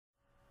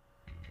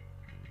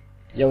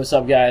Yo, what's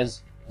up,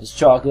 guys? It's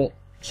Chocolate,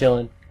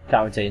 chillin',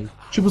 commentating.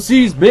 Triple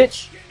C's,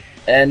 bitch!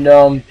 And,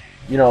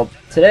 you know,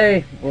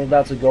 today we're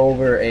about to go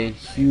over a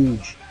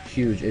huge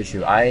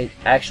issue. I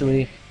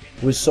actually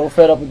was so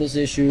fed up with this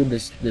issue,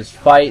 this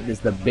fight, this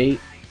debate,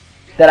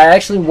 that I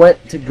actually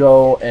went to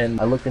go and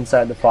I looked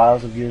inside the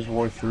files of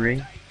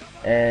GoW3,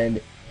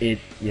 and it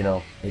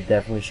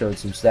definitely showed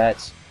some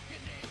stats.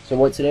 So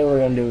what today we're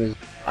gonna do is,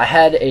 I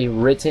had a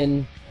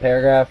written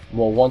paragraph.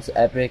 Well, once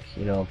Epic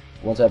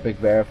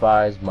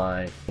verifies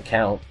my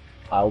account,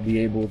 I'll be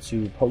able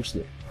to post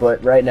it.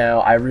 But right now,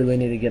 I really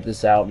need to get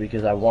this out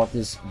because I want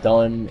this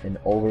done and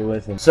over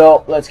with. And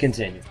so let's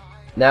continue.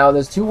 Now,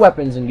 there's two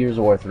weapons in Gears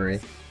of War 3.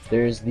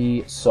 There's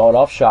the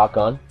sawed-off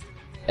shotgun,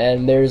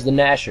 and there's the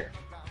Gnasher.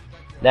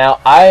 Now,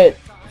 I,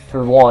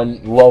 for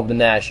one, love the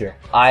Gnasher.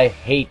 I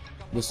hate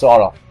the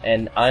sawed-off,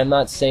 and I'm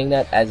not saying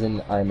that as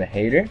in I'm a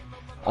hater.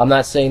 I'm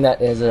not saying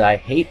that as in I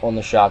hate on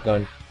the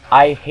shotgun.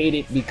 I hate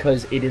it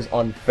because it is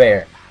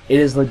unfair. It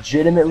is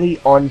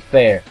legitimately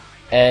unfair,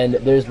 and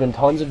there's been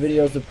tons of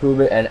videos to prove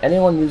it, and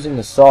anyone using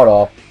the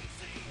sawed-off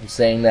and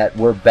saying that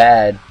we're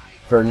bad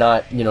for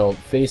not,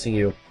 facing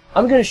you,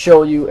 I'm going to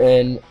show you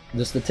in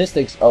the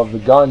statistics of the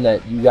gun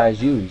that you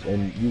guys use,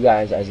 and you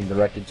guys as in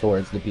directed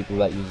towards the people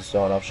that use the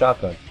sawed-off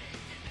shotgun.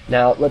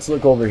 Now, let's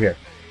look over here.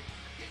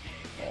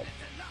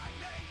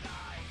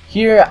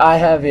 Here I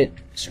have it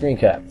screen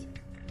capped.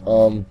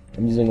 I'm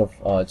using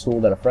a tool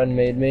that a friend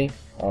made me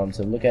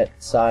to look at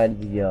inside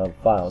the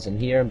files, and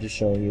here I'm just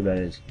showing you that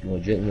it's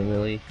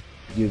legitimately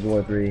Gears of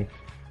War 3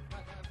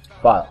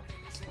 file,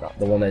 not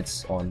the one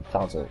that's on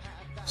consoles.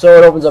 So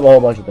it opens up a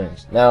whole bunch of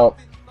things. Now,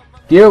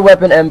 Gear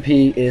Weapon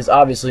MP is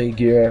obviously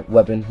Gear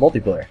Weapon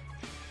Multiplier,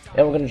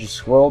 and we're gonna just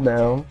scroll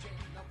down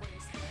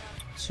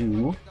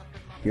to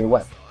Gear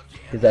Weapon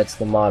because that's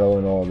the model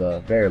and all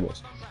the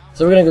variables.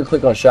 So we're gonna go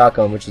click on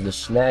Shotgun, which is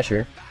the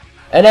Gnasher.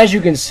 And as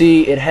you can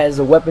see, it has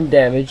a weapon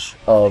damage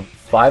of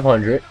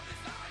 500.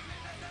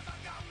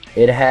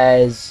 It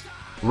has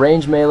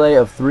range melee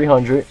of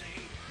 300,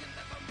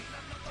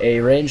 a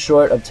range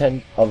short of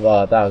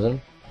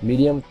 1,000,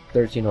 medium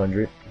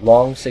 1,300,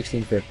 long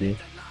 1,650,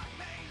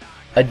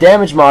 a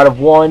damage mod of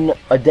 1,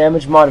 a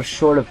damage mod of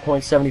short of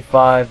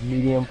 0.75,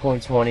 medium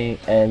 0.20,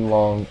 and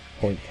long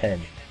 0.10.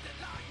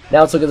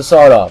 Now let's look at the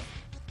sawed-off.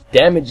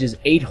 Damage is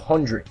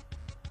 800.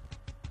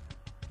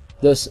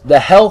 The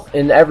health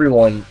in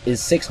everyone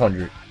is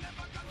 600.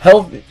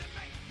 Health,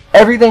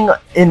 everything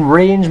in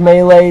range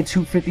melee,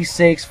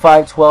 256,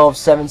 512,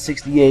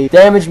 768.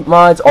 Damage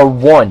mods are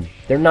 1.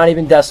 They're not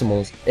even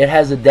decimals. It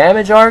has a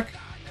DamageArc,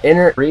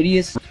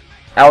 InnerRadius,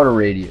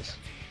 OuterRadius.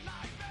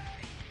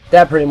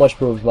 That pretty much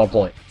proves my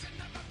point.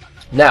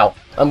 Now,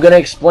 I'm going to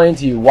explain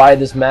to you why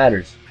this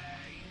matters.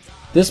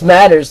 This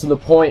matters to the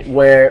point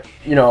where,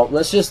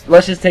 let's just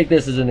take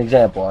this as an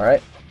example,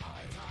 alright?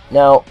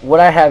 Now, what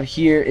I have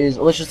here is,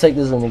 let's just take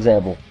this as an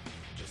example.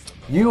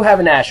 You have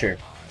a Gnasher,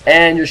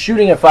 and you're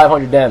shooting at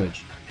 500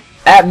 damage.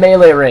 At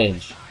melee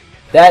range,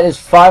 that is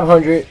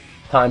 500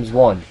 times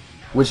 1,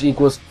 which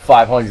equals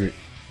 500.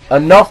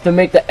 Enough to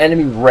make the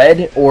enemy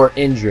red or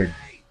injured.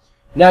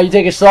 Now you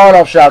take a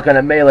sawed-off shotgun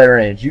at melee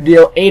range. You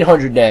deal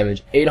 800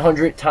 damage.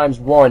 800 times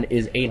 1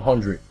 is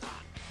 800.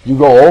 You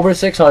go over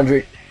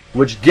 600,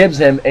 which gives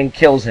him and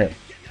kills him.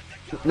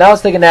 Now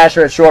let's take a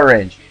Gnasher at short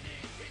range.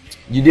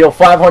 You deal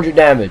 500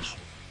 damage.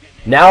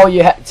 Now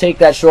you take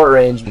that short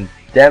range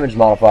damage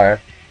modifier,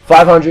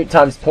 500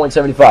 times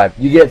 0.75.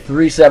 You get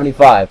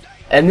 375.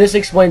 And this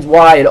explains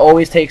why it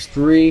always takes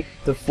 3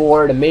 to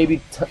 4 to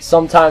maybe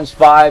sometimes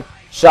 5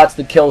 shots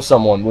to kill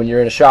someone when you're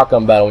in a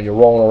shotgun battle when you're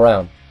rolling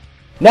around.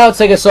 Now let's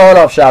take a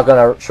sawed-off shotgun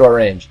at short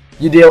range.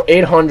 You deal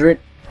 800,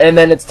 and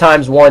then it's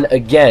times 1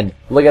 again.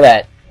 Look at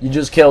that. You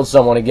just killed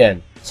someone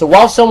again. So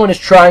while someone is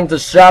trying to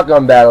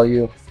shotgun battle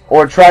you,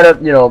 or try to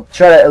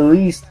at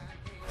least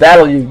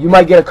battle you, you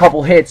might get a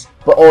couple hits,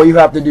 but all you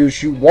have to do is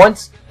shoot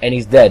once, and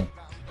he's dead.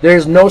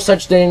 There's no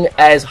such thing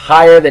as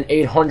higher than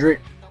 800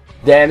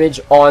 damage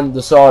on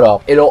the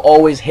sawed-off. It'll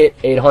always hit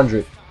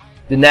 800.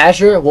 The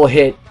Gnasher will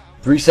hit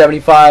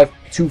 375,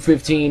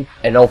 215,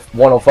 and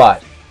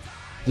 105.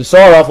 The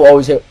sawed-off will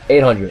always hit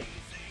 800.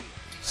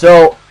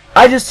 So,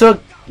 I just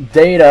took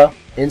data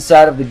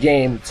inside of the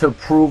game to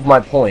prove my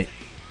point.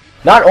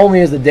 Not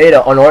only is the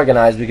data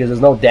unorganized because there's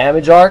no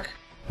DamageArc,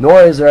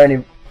 nor is there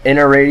any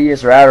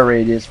InnerRadius or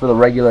OuterRadius for the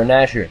regular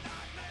Gnasher,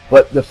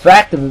 but the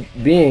fact of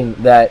it being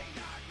that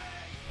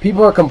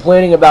people are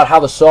complaining about how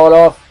the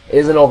sawed-off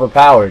isn't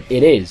overpowered.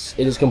 It is.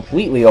 It is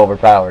completely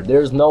overpowered.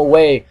 There's no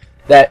way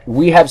that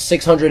we have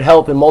 600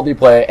 health in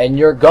multiplayer and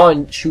your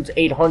gun shoots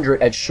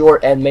 800 at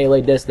short and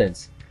melee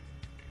distance.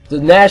 The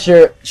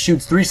Gnasher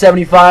shoots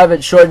 375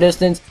 at short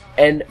distance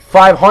and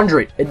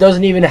 500. It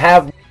doesn't even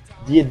have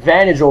the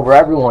advantage over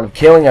everyone of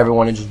killing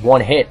everyone in just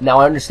one hit. Now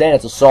I understand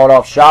it's a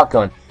sawed-off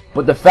shotgun,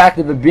 but the fact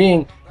of it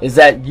being is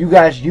that you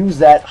guys use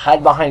that,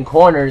 hide behind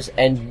corners,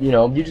 and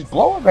you just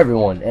blow up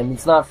everyone, and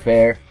it's not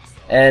fair.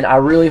 And I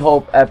really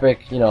hope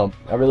Epic,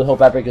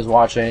 is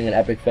watching, and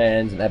Epic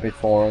fans, and Epic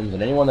forums,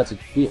 and anyone that's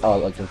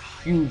like a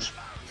huge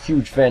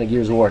fan of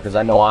Gears of War, because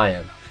I know I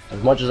am.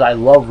 As much as I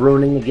love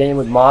ruining the game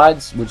with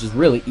mods, which is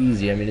really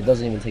easy, I mean, it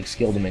doesn't even take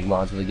skill to make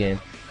mods for the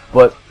game,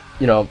 but,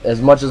 you know, as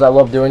much as I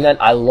love doing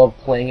that, I love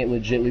playing it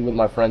legitly with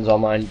my friends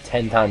online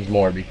 10 times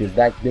more, because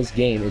this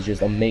game is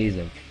just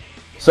amazing.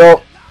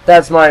 So,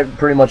 that's my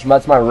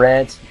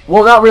rant.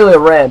 Well, not really a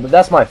rant, but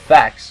that's my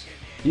facts.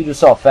 You just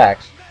saw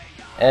facts.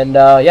 And,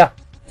 yeah,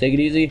 take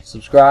it easy,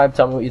 subscribe,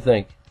 tell me what you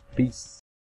think. Peace.